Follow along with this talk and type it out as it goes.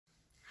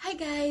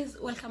Guys,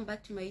 welcome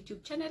back to my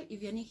YouTube channel.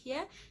 If you're new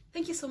here,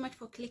 thank you so much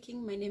for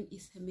clicking. My name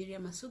is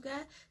Miriam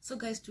Masuga. So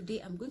guys,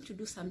 today I'm going to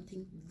do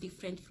something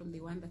different from the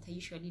one that I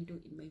usually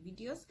do in my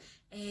videos.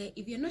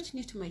 If you're not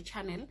new to my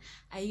channel,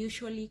 I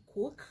usually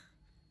cook.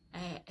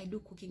 I do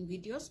cooking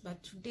videos,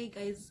 but today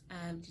guys,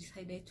 I've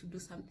decided to do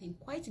something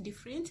quite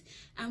different.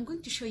 I'm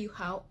going to show you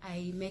how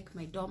I make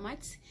my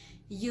doormats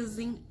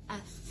using a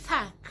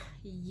sack.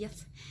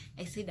 Yes,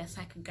 I said a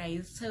sack,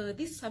 guys. So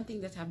this is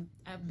something that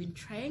I've been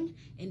trying,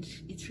 and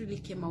it really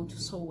came out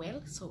so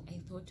well. So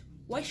I thought,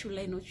 why should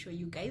I not show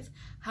you guys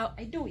how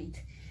I do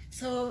it?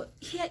 So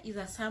here is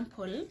a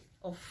sample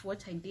of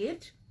what I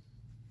did,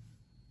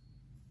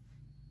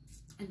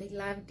 and I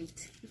loved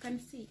it. You can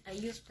see I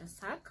used a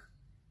sack.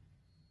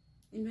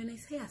 And when I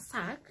say a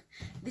sack,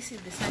 this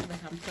is the sack that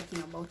I'm talking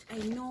about. I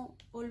know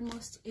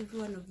almost every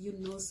one of you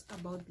knows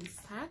about this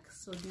sack,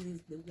 so this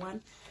is the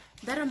one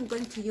that I'm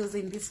going to use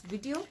in this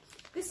video.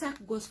 This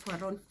sack goes for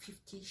around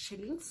 50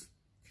 shillings,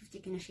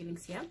 50 Kenya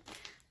shillings, yeah.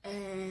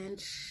 And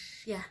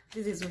yeah,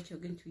 this is what you're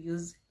going to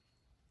use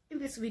in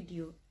this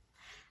video.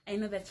 I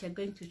know that you're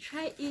going to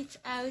try it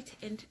out,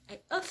 and I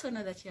also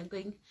know that you're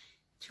going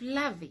to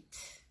love it.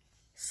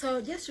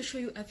 So just to show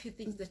you a few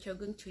things that you're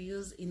going to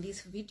use in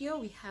this video,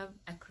 we have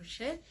a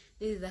crochet.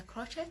 This is a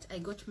crochet. I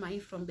got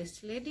mine from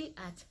Best Lady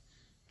at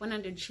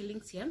 100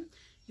 shillings here.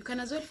 You can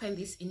as well find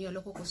this in your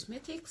local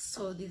cosmetics.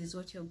 So this is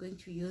what you're going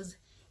to use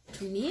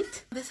to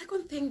knit. The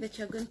second thing that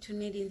you're going to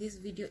need in this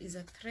video is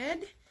a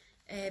thread.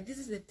 This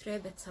is the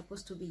thread that's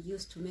supposed to be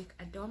used to make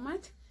a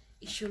doormat.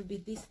 It should be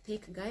this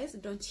thick, guys.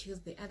 Don't use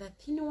the other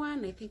thin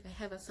one. I think I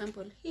have a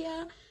sample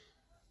here.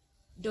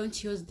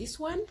 Don't use this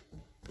one.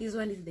 This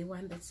one is the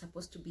one that's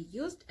supposed to be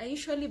used. I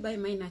usually buy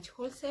mine at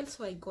wholesale,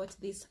 so I got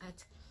this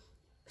at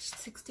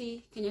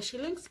 60 Kenya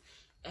shillings.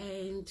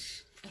 And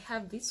I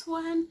have this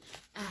one,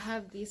 I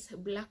have this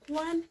black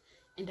one,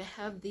 and I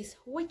have this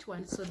white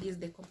one. So this is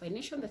the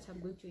combination that I'm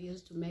going to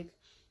use to make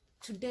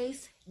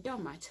today's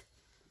doormat.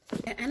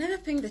 Another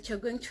thing that you're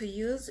going to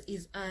use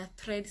is a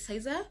thread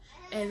sizer.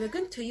 We're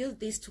going to use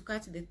this to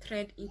cut the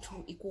thread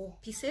into equal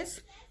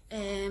pieces.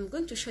 I'm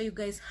going to show you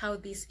guys how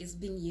this is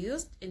being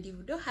used, and if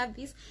you don't have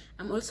this,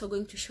 I'm also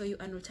going to show you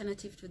an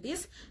alternative to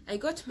this. I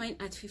got mine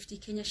at 50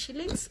 Kenya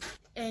shillings.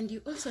 And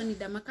you also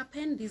need a marker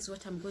pen. This is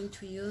what I'm going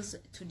to use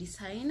to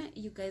design.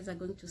 You guys are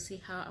going to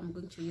see how I'm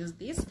going to use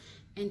this.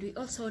 And we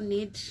also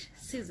need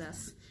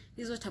scissors.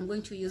 This is what I'm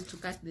going to use to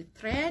cut the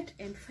thread.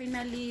 And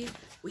finally,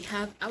 we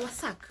have our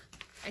sack.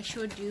 I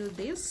showed you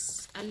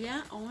this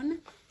earlier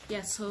on.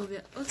 Yeah, so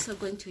we're also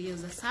going to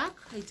use a sack.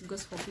 It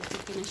goes for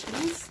 50 Kenya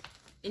shillings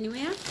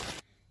anywhere.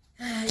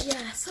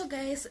 Yeah, so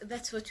guys,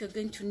 that's what you're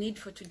going to need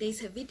for today's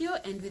video.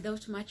 And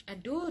without much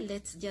ado,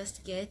 let's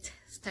just get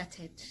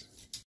started.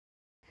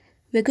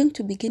 We're going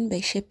to begin by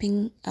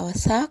shaping our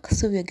sack.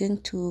 So we're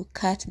going to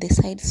cut the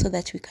sides so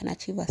that we can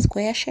achieve a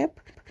square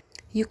shape.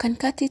 You can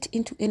cut it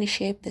into any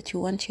shape that you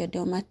want your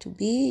doormat to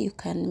be. You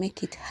can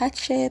make it heart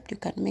shaped, you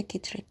can make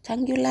it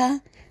rectangular,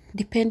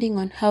 depending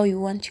on how you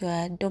want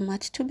your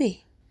doormat to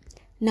be.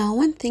 Now,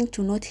 one thing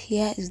to note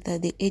here is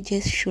that the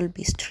edges should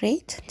be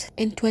straight.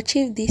 And to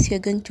achieve this, you're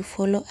going to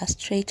follow a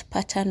straight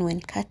pattern when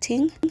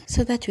cutting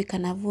so that we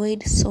can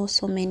avoid so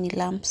many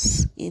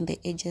lumps in the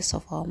edges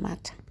of our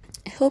mat.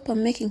 I hope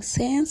I'm making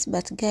sense,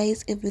 but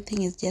guys,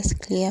 everything is just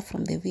clear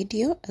from the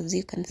video, as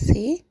you can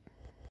see.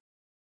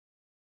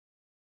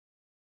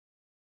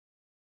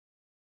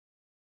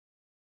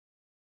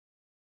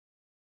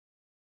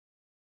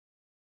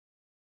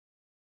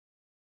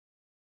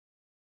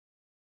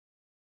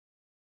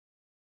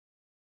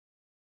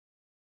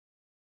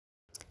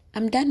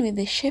 I'm done with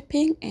the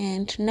shaping,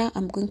 and now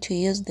I'm going to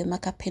use the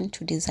marker pen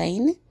to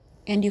design.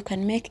 And you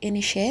can make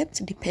any shapes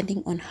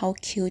depending on how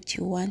cute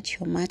you want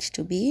your mat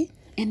to be.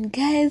 And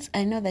guys,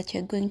 I know that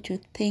you're going to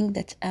think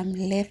that I'm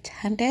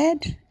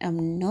left-handed.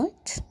 I'm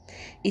not.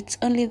 It's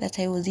only that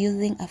I was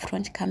using a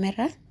front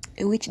camera,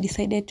 which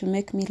decided to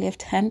make me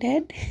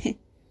left-handed.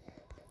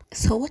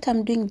 So what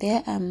I'm doing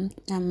there, I'm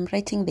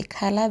writing the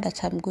color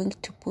that I'm going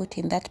to put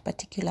in that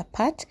particular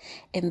part,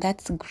 and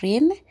that's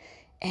green.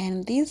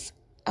 And this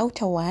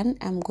outer one,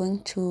 I'm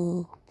going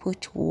to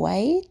put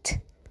white.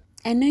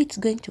 I know it's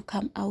going to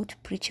come out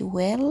pretty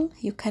well.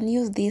 You can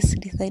use this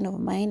design of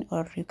mine,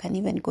 or you can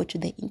even go to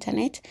the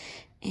internet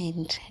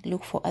and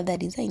look for other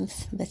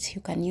designs that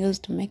you can use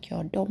to make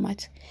your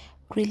doormat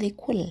really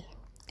cool.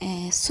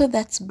 So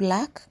that's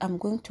black. I'm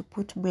going to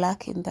put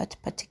black in that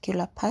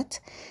particular part.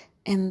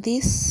 And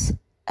this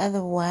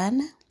other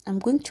one, I'm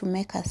going to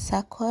make a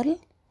circle,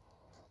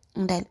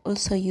 and I'll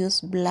also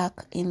use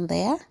black in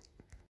there.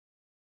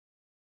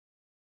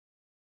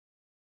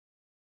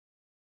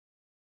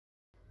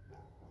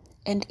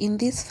 And in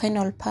this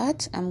final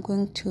part, I'm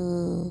going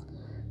to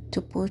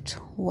put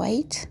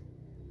white.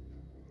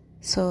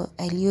 So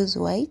I'll use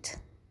white.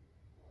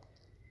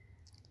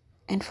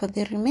 And for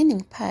the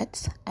remaining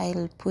parts,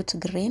 I'll put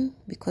green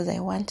because I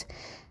want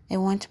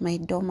my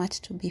doormat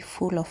to be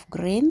full of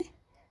green.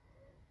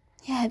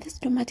 Yeah, this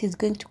doormat is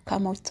going to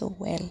come out so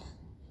well.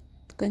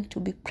 It's going to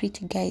be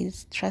pretty,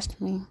 guys, trust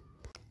me.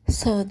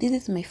 So this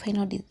is my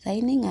final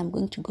designing. I'm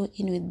going to go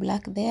in with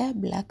black there,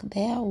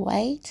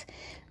 white,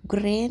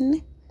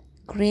 green,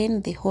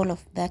 the whole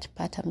of that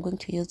part I'm going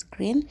to use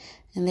green,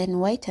 and then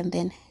white, and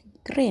then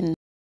green.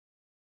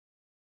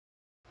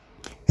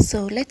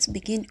 So let's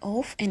begin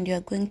off, and we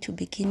are going to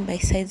begin by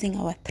sizing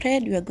our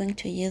thread. We are going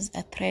to use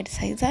a thread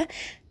sizer.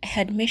 I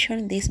had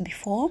mentioned this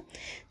before.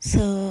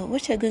 So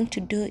what you're going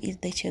to do is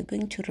that you're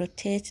going to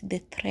rotate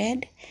the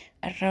thread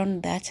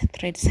around that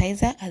thread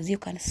sizer, as you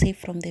can see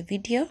from the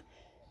video,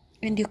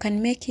 and you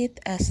can make it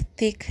as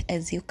thick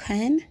as you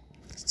can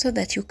so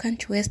that you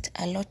can't waste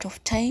a lot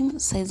of time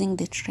sizing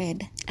the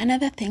thread.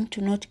 Another thing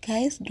to note,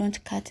 guys,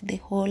 don't cut the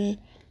whole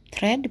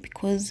thread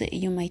because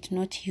you might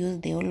not use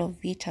the whole of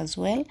it as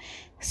well.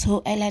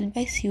 So I'll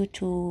advise you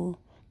to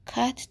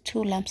cut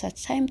 2 lumps at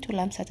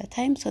a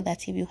time, so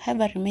that if you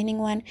have a remaining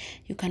one,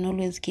 you can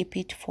always keep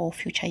it for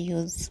future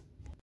use.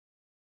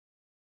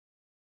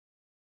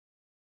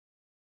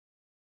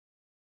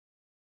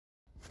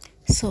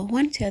 So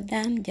once you're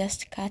done,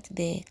 just cut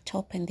the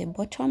top and the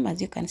bottom, as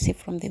you can see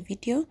from the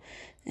video.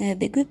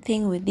 The good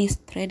thing with this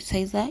thread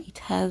sizer, it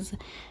has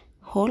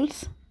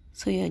holes,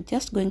 so you're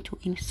just going to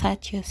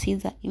insert your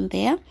scissor in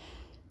there,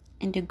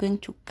 and you're going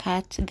to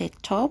cut the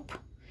top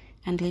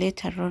and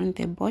later on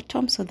the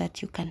bottom, so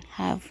that you can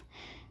have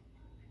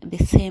the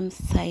same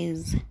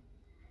size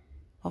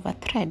of a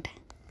thread.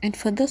 And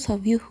for those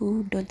of you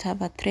who don't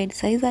have a thread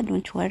sizer,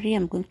 don't worry,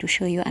 I'm going to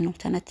show you an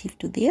alternative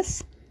to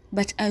this.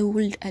 But I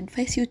would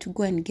advise you to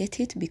go and get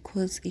it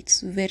because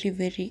it's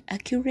very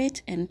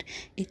accurate, and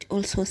it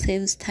also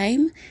saves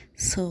time.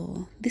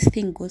 So this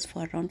thing goes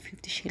for around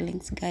 50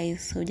 shillings,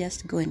 guys, so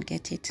just go and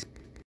get it.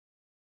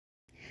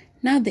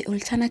 Now the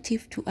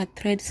alternative to a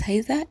thread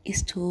sizer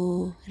is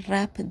to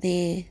wrap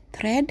the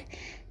thread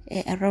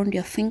around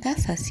your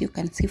fingers, as you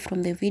can see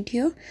from the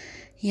video.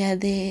 Yeah,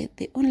 the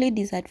only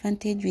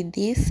disadvantage with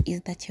this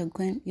is that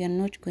you're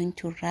not going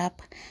to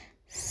wrap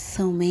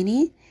so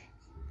many,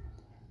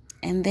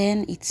 and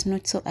then it's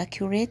not so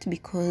accurate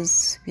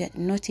because we are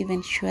not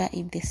even sure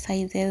if the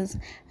sizes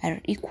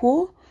are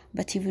equal.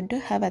 But if you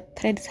don't have a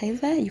thread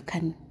sizer, you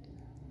can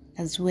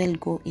as well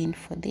go in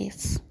for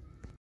this.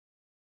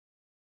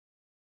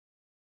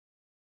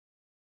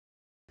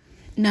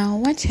 Now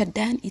once you're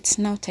done, it's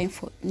now time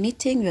for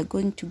knitting. We're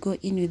going to go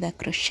in with a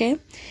crochet.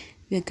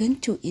 We're going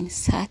to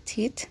insert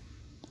it,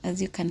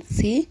 as you can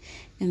see,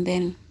 and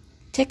then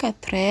take a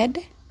thread,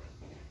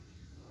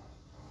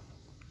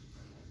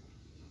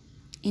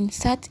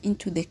 insert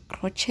into the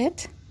crochet,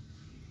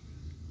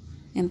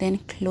 and then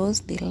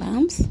close the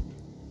lumps.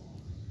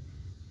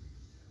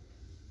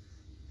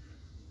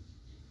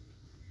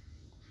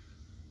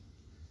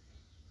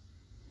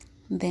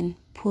 Then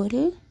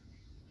pull,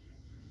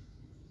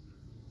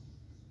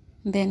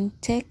 then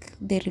take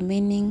the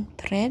remaining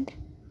thread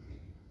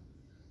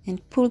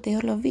and pull the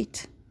whole of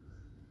it.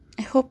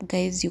 I hope,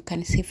 guys, you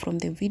can see from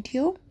the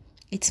video.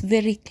 It's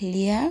very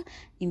clear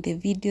in the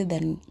video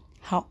than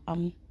how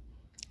I'm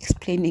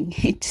explaining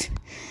it.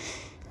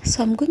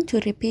 So I'm going to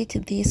repeat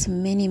this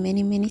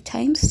many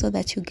times so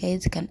that you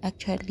guys can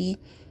actually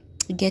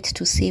get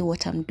to see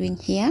what I'm doing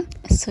here.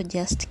 So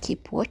just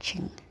keep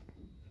watching.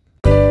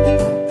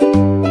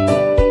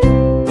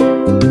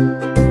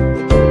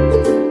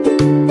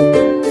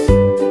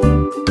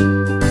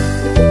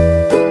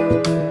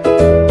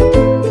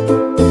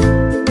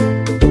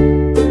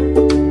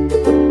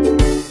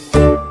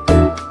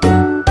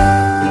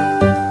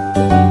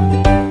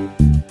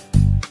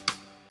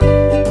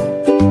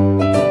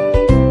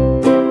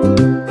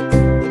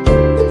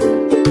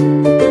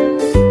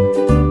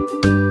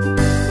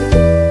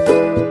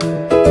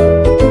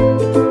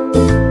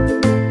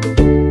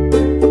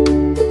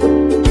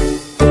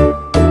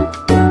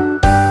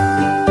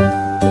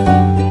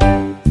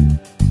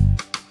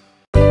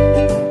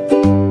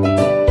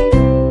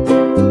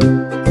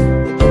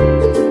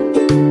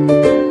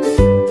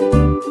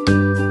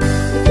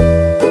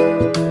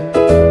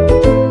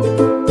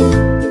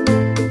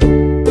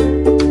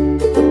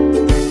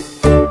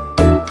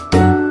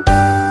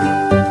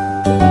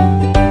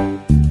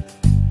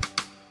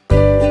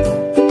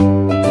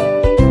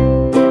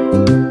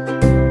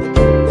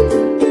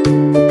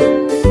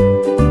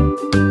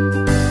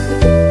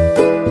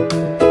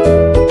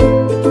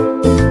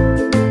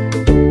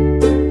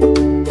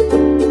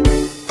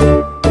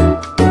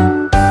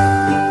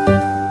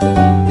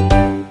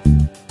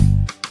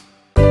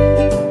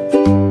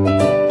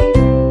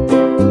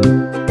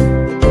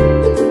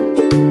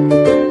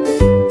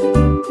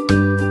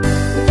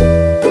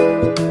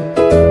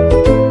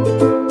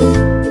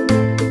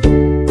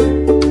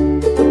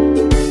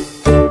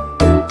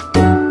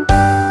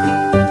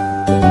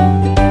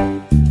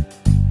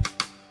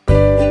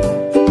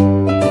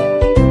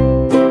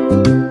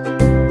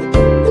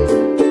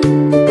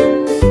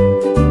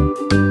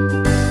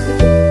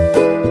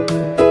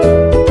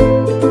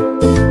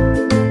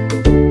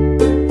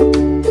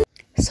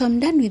 So I'm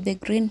done with the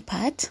green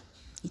part.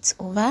 It's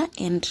over,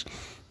 and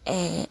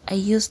I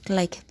used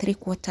like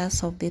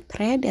 3/4 of the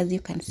thread. As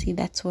you can see,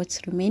 that's what's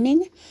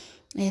remaining.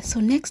 So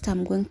next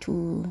I'm going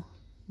to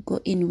go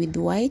in with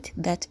white,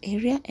 that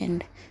area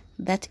and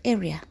that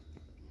area.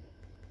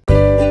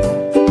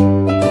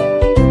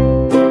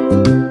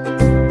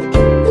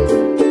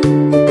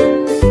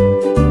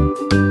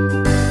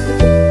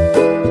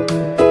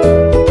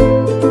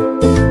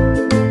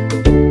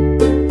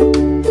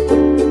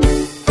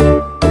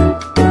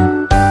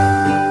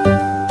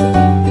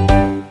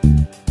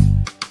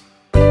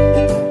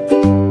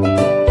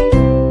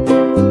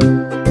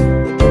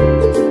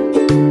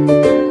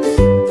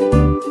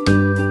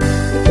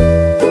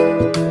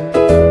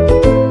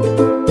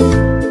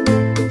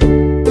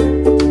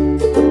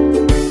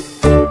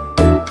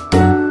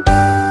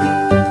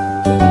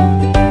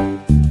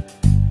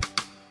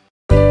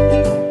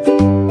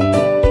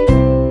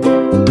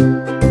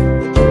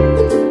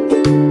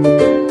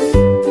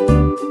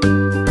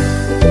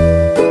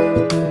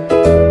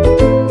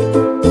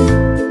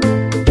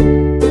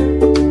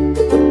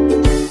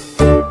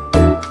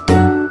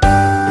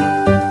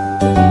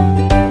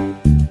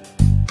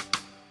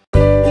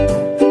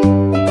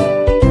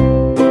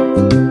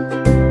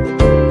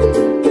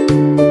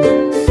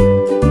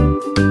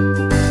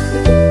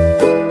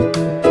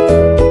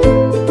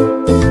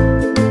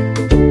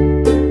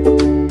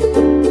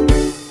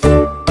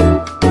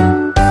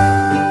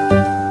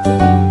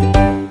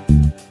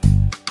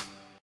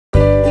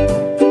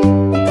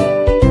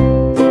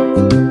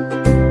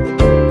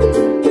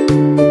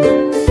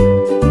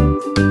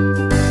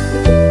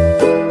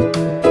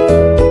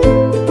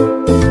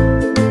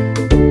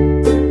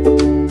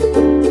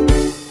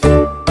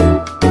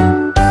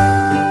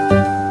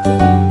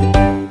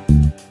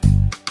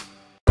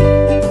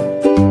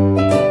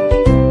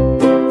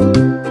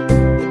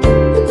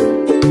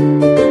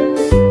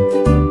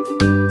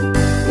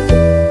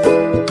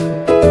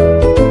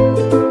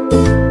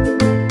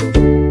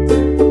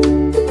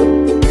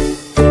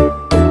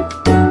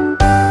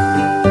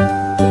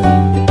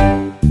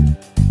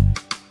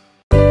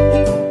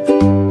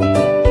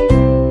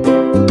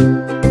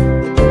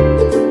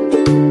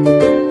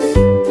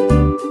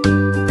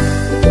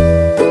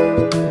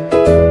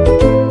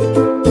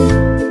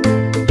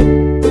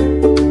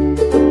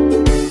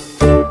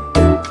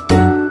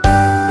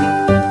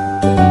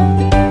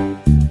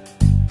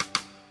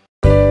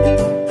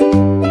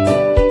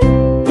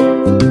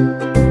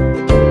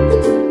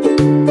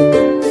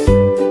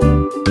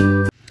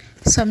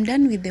 So I'm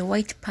done with the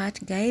white part,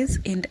 guys,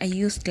 and I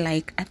used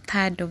like a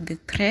third of the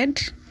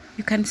thread.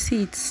 You can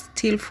see it's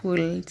still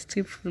full,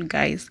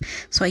 guys.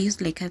 So I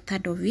used like a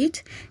third of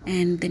it,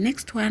 and the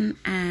next one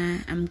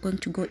I'm going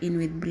to go in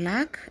with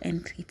black,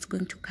 and it's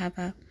going to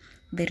cover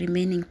the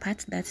remaining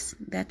part. That's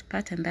that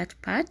part and that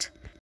part.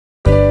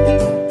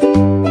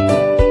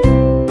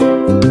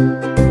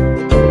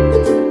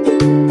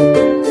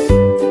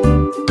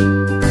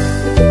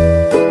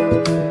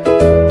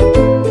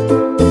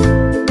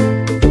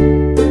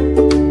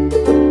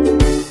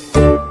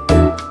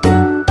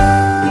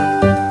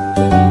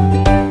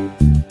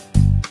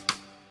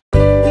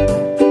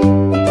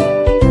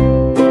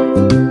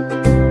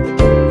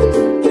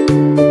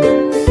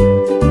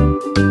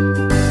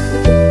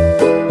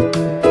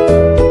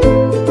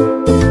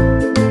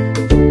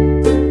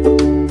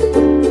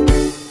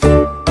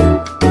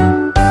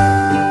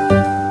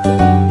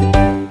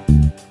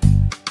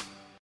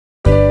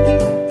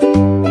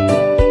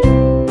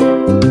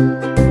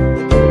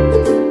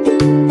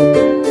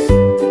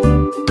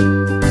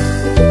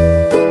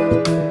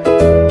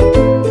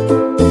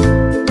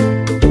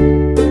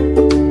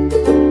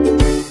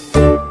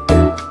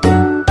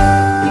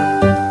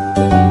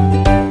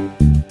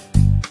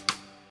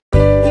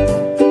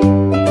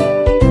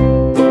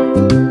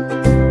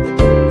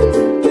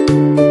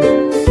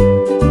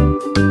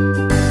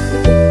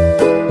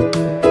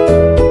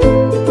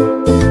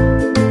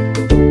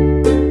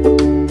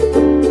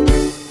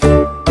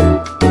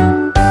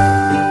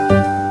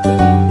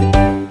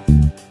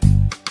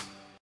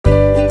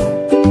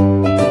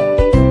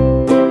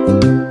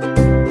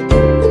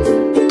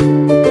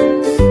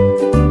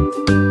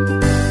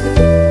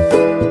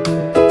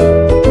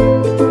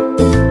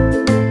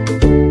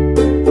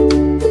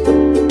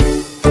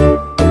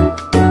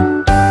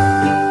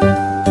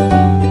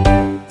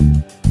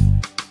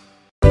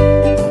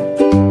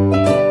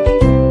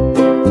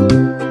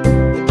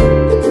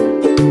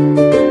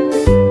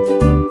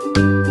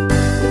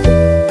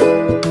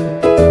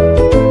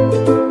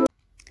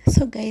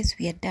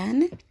 We are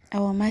done.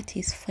 Our mat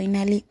is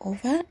finally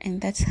over,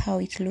 and that's how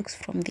it looks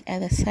from the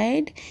other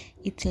side.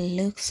 It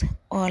looks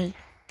all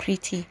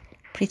pretty,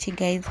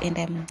 guys, and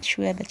I'm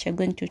sure that you're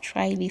going to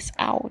try this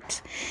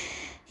out.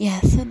 Yeah,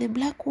 so the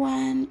black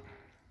one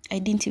I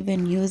didn't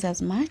even use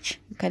as much.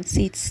 You can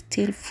see it's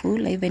still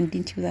full. I even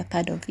didn't use a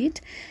third of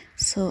it.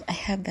 So I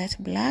have that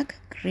black,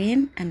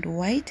 green and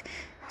white.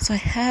 So I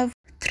have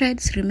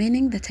threads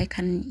remaining that I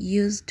can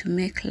use to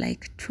make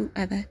like 2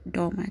 other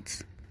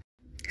doormats.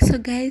 So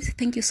guys,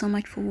 thank you so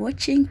much for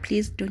watching.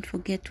 Please don't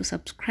forget to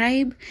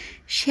subscribe,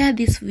 share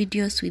these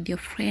videos with your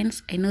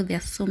friends. I know there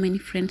are so many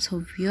friends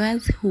of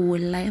yours who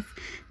will love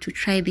to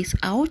try this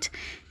out.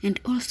 And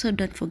also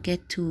don't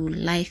forget to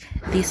like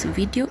this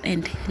video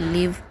and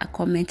leave a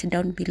comment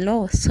down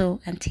below.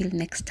 So until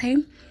next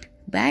time,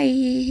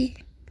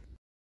 bye.